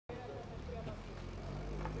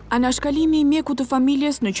Anashkalimi I mjekut të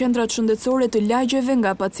familjes në qendrat shëndetësore të lagjeve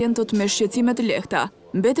nga pacientët me shqetësime të lehta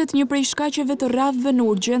mbetet një prej shkaqeve të radhëve në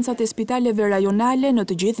urgjencat e spitaleve rajonale në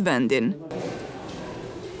të gjithë vendin.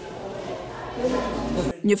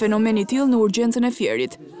 Një fenomen I tillë në urgjencën e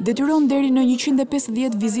Fierit detyron deri në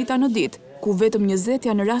 150 vizita në ditë, ku vetëm 20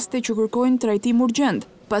 janë raste që kërkojnë trajtim urgjent,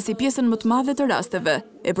 pasi pjesën më të madhe të rasteve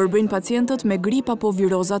e përbëjnë pacientët me grip apo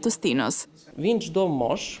viroza të stinës. Vinë çdo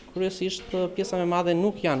moshë, kryesisht pjesa më e madhe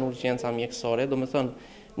nuk janë urgjenca mjekësore,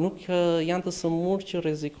 domethënë nuk janë të sëmurë që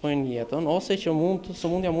rrezikojnë jetën, ose që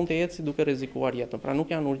sëmundja mund të ecë duke rrezikuar jetën, pra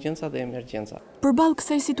nuk janë urgjenca dhe emergjenca. Përballë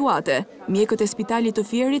kësaj situate, mjekët e spitalit të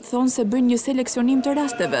Fierit thonë se bëjnë një seleksionim të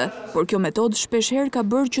rasteve, por kjo metodë shpeshherë ka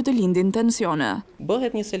bërë që të lindin tensione.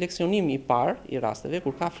 Bëhet një seleksionim I parë I rasteve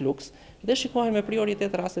kur ka fluks dhe shikohen me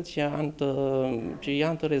prioritet rastet që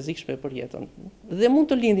janë të rrezikshme për jetën. Dhe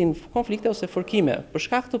mund të lindin konflikte ose fërkime për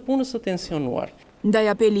shkak të punës së tensionuar.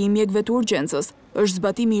 Ndaj apeli I mjekëve të urgjencës është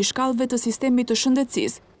zbatimi I shkallëve të sistemit të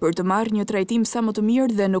shëndetësisë për të marrë një trajtim sa më të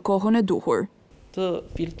mirë dhe në kohën e duhur. Të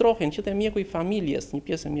filtrohen që te mjeku I familjes një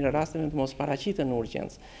pjesë e mirë rasteve të mos paraqiten në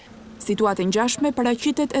urgjencë. Situatë e ngjashme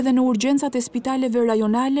paraqitet edhe në urgjencat e spitaleve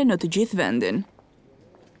rajonale në të gjithë vendin.